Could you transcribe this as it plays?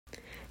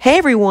Hey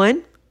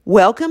everyone,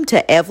 welcome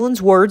to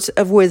Evelyn's Words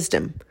of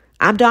Wisdom.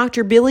 I'm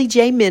Dr. Billy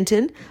J.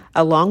 Minton,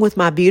 along with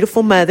my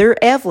beautiful mother,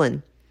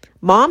 Evelyn.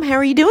 Mom, how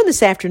are you doing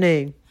this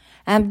afternoon?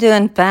 I'm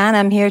doing fine.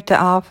 I'm here at the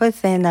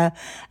office, and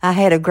I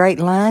had a great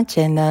lunch,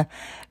 and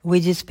we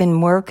just been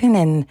working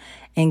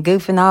and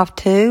goofing off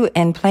too,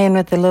 and playing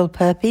with the little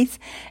puppies,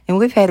 and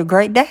we've had a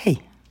great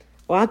day.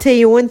 Well, I'll tell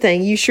you one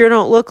thing, you sure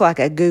don't look like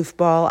a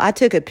goofball. I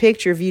took a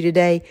picture of you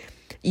today.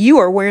 You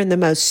are wearing the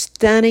most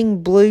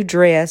stunning blue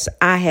dress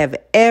I have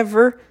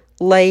ever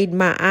laid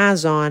my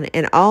eyes on,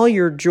 and all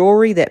your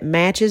jewelry that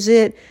matches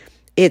it.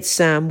 It's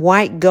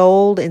white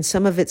gold, and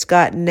some of it's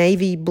got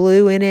navy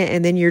blue in it,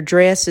 and then your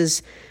dress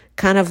is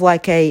kind of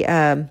like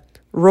a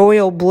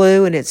royal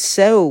blue, and it's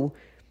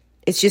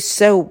just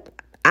so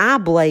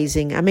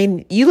eye-blazing. I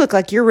mean, you look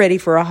like you're ready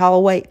for a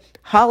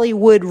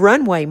Hollywood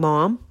runway,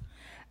 Mom.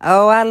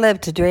 Oh, I love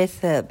to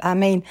dress up. I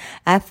mean,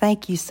 I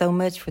thank you so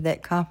much for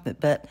that compliment,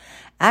 but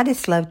I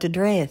just love to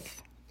dress.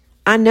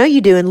 I know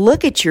you do, and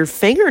look at your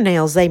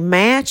fingernails. They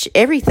match.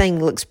 Everything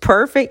looks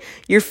perfect.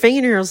 Your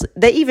fingernails,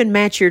 they even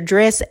match your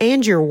dress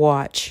and your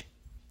watch.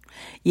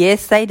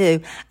 Yes, they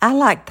do. I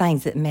like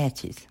things that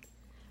matches.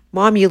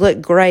 Mom, you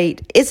look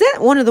great. Is that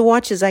one of the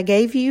watches I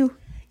gave you?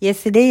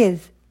 Yes, it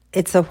is.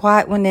 It's a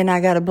white one, and I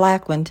got a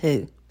black one,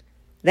 too.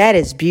 That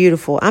is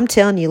beautiful. I'm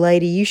telling you,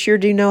 lady, you sure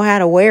do know how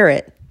to wear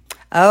it.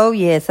 Oh,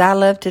 yes, I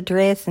love to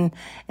dress and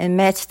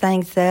match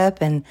things up,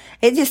 and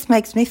it just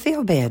makes me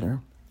feel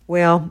better.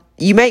 Well,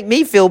 you make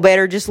me feel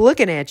better just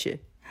looking at you.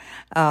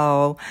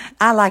 Oh,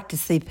 I like to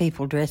see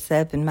people dress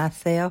up and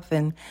myself,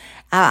 and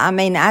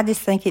I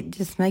just think it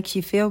just makes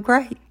you feel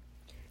great.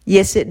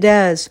 Yes, it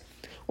does.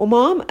 Well,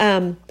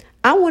 Mom,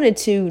 I wanted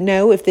to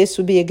know if this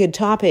would be a good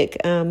topic.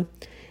 I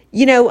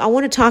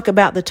want to talk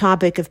about the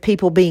topic of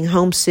people being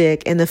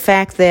homesick and the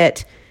fact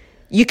that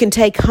you can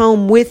take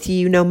home with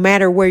you no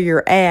matter where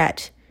you're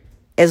at,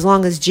 as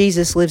long as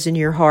Jesus lives in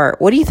your heart.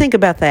 What do you think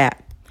about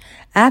that?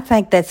 I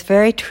think that's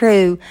very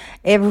true.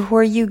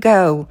 Everywhere you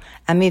go,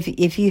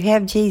 if you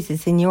have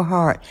Jesus in your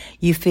heart,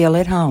 you feel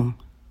at home.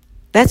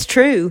 That's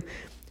true.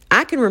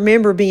 I can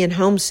remember being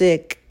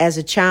homesick as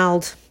a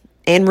child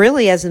and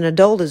really as an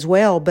adult as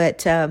well.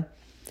 But,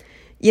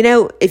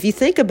 if you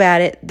think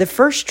about it, the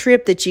first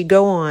trip that you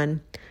go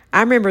on,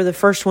 I remember the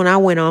first one I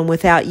went on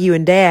without you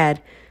and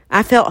Dad.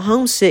 I felt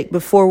homesick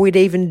before we'd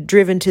even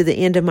driven to the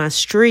end of my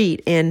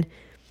street. And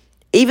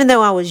even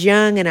though I was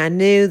young and I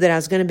knew that I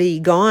was going to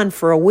be gone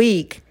for a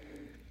week,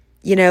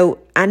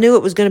 I knew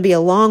it was going to be a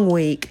long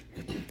week.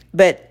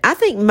 But I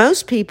think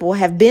most people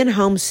have been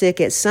homesick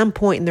at some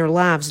point in their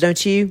lives,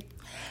 don't you?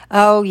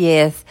 Oh,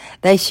 yes,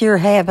 they sure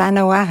have. I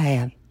know I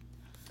have.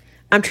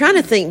 I'm trying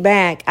to think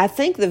back. I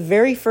think the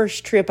very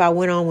first trip I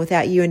went on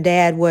without you and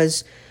Dad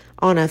was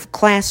on a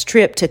class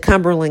trip to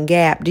Cumberland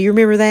Gap. Do you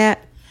remember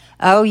that?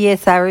 Oh,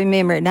 yes, I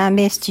remember it, and I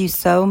missed you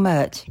so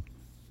much.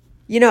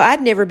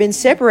 I'd never been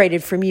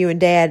separated from you and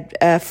Dad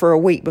for a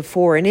week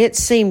before, and it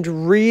seemed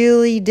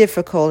really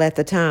difficult at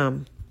the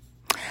time.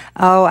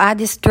 Oh, I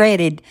just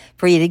dreaded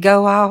for you to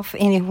go off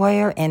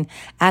anywhere, and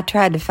I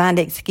tried to find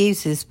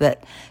excuses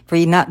for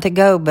you not to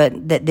go,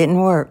 but that didn't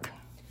work.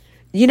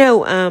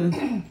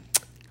 I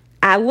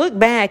look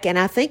back, and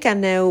I think I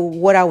know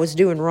what I was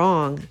doing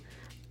wrong.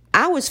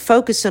 I was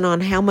focusing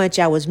on how much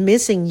I was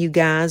missing you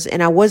guys,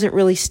 and I wasn't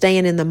really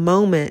staying in the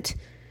moment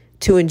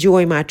to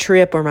enjoy my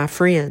trip or my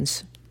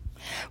friends.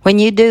 When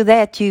you do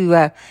that,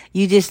 you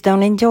just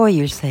don't enjoy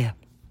yourself.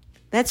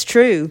 That's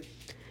true.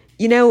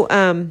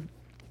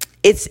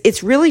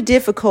 It's really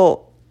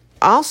difficult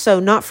also,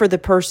 not for the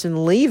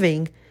person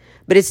leaving,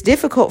 but it's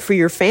difficult for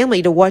your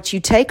family to watch you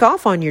take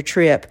off on your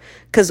trip,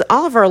 because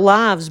all of our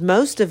lives,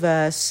 most of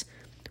us,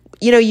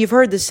 you've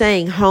heard the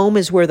saying, home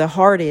is where the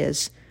heart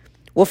is.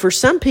 Well, for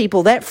some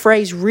people, that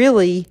phrase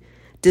really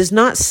does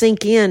not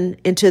sink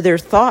into their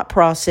thought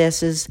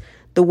processes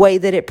the way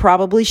that it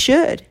probably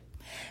should.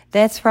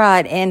 That's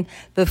right. And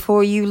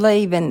before you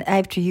leave and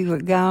after you are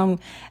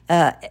gone,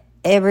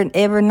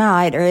 every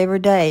night or every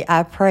day,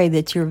 I pray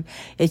that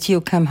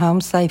you'll come home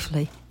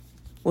safely.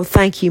 Well,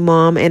 thank you,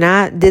 Mom. And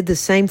I did the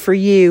same for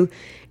you.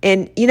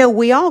 And,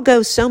 we all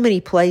go so many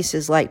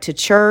places, like to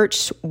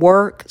church,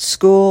 work,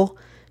 school,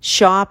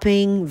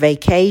 shopping,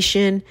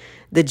 vacation,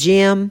 the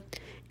gym.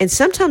 And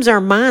sometimes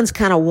our minds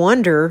kind of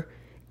wander,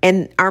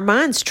 and our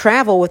minds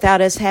travel without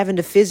us having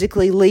to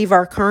physically leave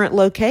our current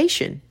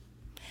location.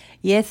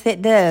 Yes,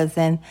 it does.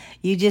 And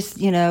you just,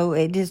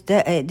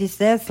 it just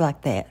does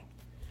like that.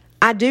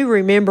 I do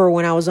remember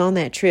when I was on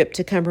that trip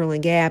to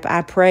Cumberland Gap,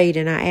 I prayed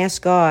and I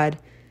asked God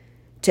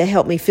to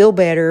help me feel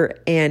better.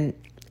 And,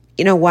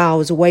 while I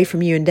was away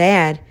from you and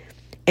Dad,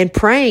 and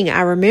praying,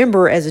 I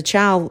remember as a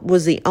child,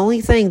 was the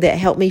only thing that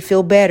helped me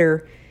feel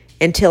better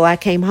until I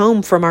came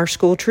home from our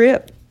school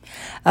trip.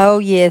 Oh,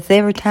 yes.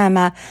 Every time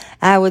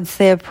I would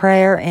say a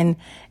prayer and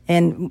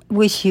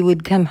wish you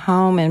would come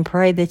home and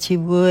pray that you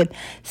would,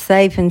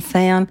 safe and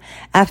sound,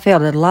 I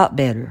felt a lot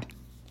better.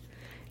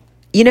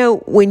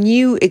 When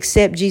you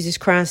accept Jesus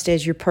Christ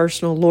as your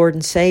personal Lord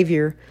and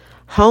Savior,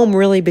 home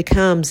really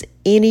becomes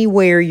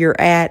anywhere you're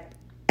at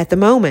the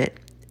moment.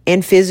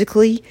 and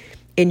physically,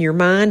 in your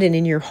mind and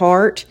in your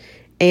heart.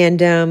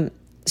 And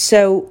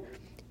so,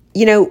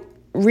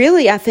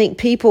 really, I think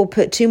people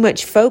put too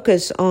much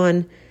focus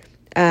on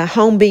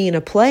home being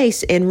a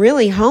place, and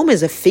really home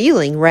is a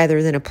feeling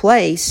rather than a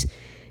place.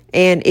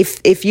 And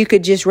if you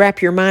could just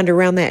wrap your mind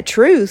around that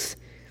truth,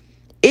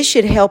 it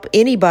should help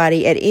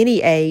anybody at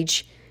any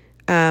age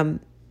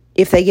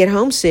if they get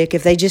homesick,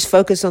 if they just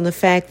focus on the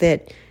fact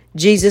that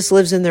Jesus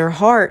lives in their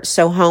heart,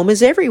 so home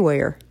is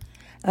everywhere.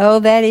 Oh,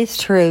 that is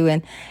true.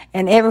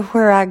 And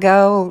everywhere I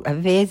go, I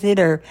visit,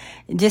 or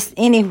just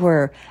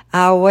anywhere,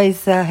 I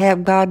always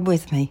have God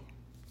with me.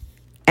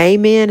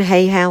 Amen.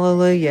 Hey,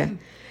 hallelujah.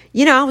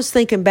 I was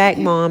thinking back,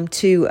 Mom,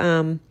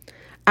 to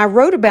I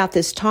wrote about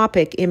this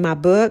topic in my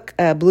book,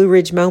 Blue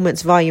Ridge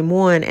Moments, Volume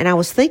 1, and I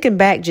was thinking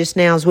back just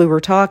now as we were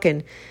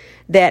talking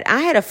that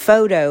I had a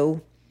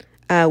photo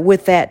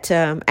with that,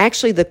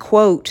 actually the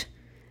quote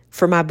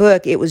for my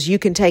book, it was, "You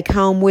can take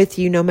home with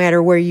you no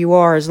matter where you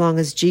are as long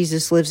as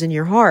Jesus lives in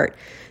your heart."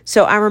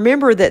 So I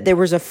remember that there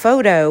was a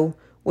photo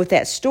with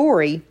that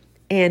story,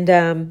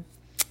 and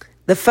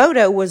the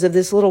photo was of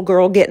this little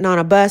girl getting on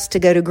a bus to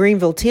go to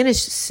Greenville,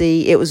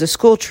 Tennessee. It was a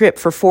school trip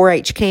for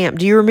 4-H camp.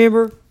 Do you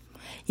remember?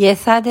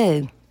 Yes, I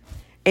do.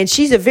 And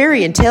she's a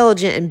very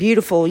intelligent and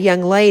beautiful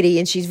young lady,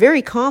 and she's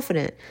very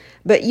confident.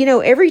 But,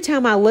 every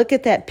time I look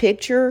at that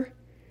picture,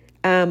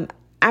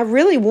 I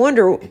really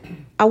wonder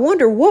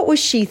what was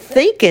she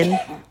thinking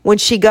when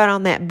she got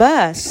on that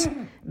bus?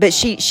 But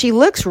she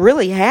looks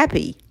really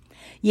happy.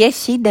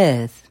 Yes, she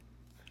does.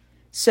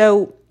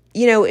 So,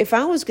 if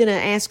I was going to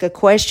ask a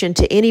question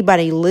to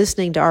anybody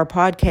listening to our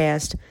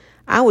podcast,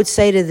 I would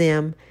say to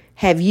them,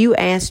 have you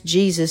asked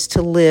Jesus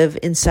to live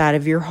inside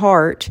of your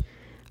heart?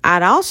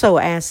 I'd also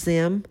ask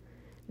them,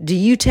 do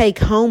you take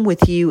home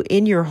with you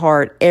in your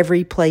heart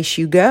every place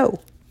you go?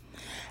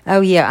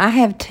 Oh, yeah. I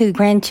have 2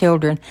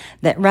 grandchildren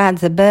that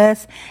rides a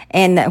bus,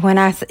 and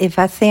if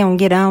I see them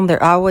get on,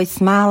 they're always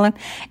smiling,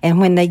 and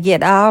when they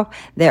get off,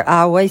 they're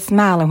always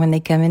smiling when they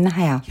come in the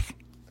house.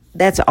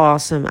 That's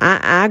awesome.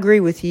 I agree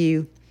with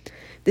you.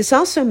 This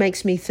also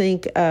makes me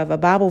think of a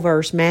Bible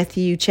verse,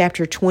 Matthew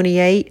chapter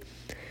 28.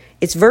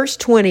 It's verse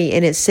 20,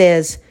 and it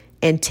says,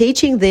 "And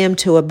teaching them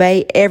to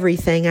obey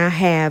everything I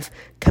have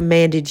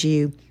commanded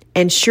you,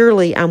 and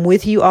surely I'm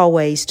with you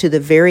always to the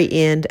very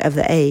end of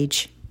the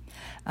age."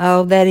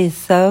 Oh, that is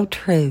so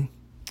true.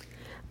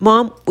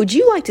 Mom, would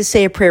you like to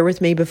say a prayer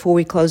with me before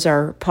we close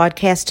our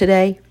podcast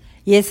today?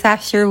 Yes, I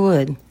sure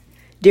would.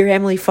 Dear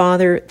Heavenly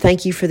Father,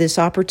 thank you for this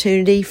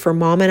opportunity for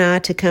Mom and I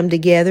to come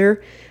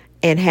together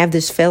and have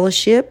this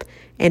fellowship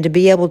and to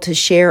be able to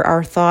share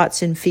our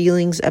thoughts and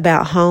feelings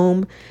about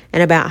home,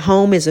 and about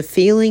home as a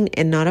feeling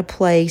and not a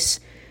place,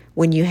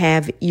 when you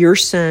have your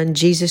Son,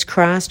 Jesus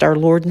Christ, our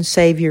Lord and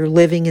Savior,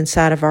 living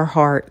inside of our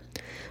heart.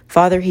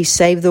 Father, He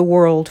saved the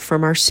world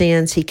from our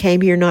sins. He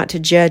came here not to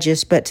judge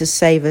us, but to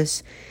save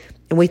us.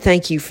 And we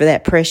thank you for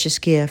that precious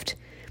gift.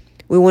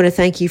 We want to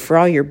thank you for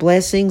all your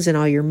blessings and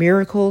all your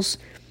miracles.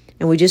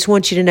 And we just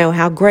want you to know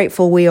how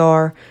grateful we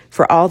are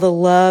for all the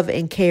love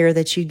and care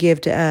that you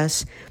give to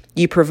us.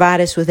 You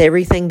provide us with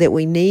everything that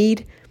we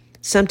need.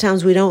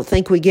 Sometimes we don't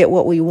think we get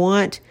what we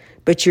want,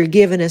 but you're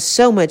giving us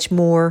so much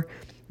more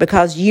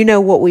because you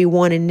know what we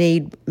want and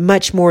need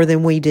much more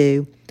than we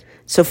do.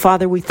 So,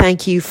 Father, we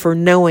thank you for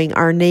knowing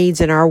our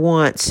needs and our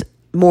wants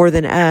more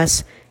than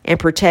us and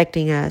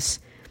protecting us.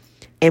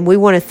 And we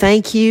want to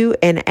thank you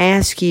and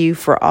ask you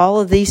for all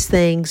of these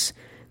things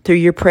through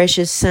your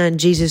precious Son,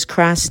 Jesus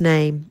Christ's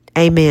name.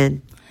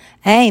 Amen.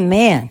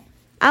 Amen.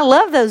 I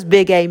love those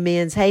big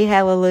amens. Hey,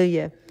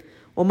 hallelujah.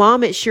 Well,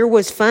 Mom, it sure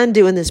was fun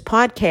doing this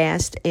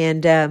podcast.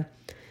 And, I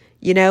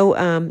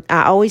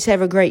always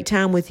have a great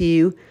time with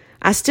you.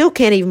 I still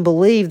can't even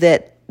believe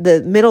that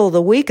the middle of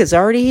the week is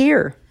already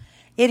here.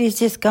 It has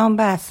just gone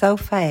by so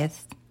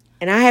fast.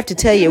 And I have to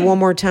tell you one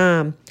more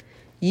time,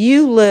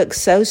 you look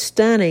so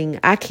stunning.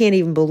 I can't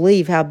even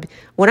believe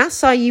when I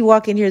saw you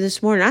walk in here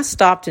this morning, I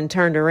stopped and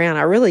turned around.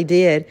 I really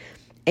did.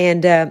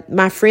 And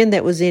my friend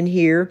that was in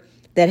here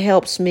that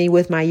helps me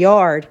with my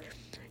yard,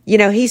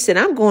 he said,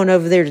 I'm going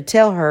over there to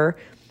tell her.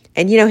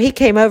 And, he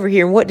came over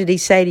here, and what did he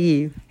say to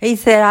you? He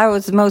said, I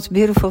was the most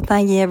beautiful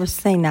thing you ever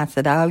seen. I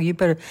said, oh, you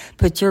better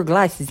put your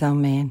glasses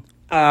on, man.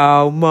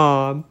 Oh,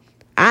 Mom.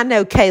 I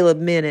know Caleb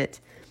meant it.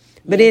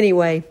 But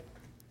anyway,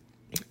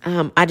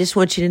 I just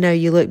want you to know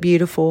you look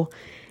beautiful.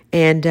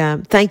 And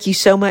thank you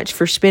so much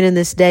for spending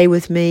this day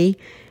with me.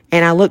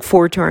 And I look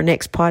forward to our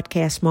next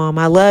podcast, Mom.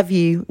 I love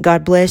you.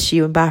 God bless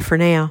you, and bye for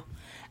now.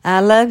 I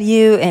love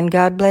you, and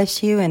God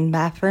bless you, and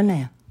bye for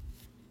now.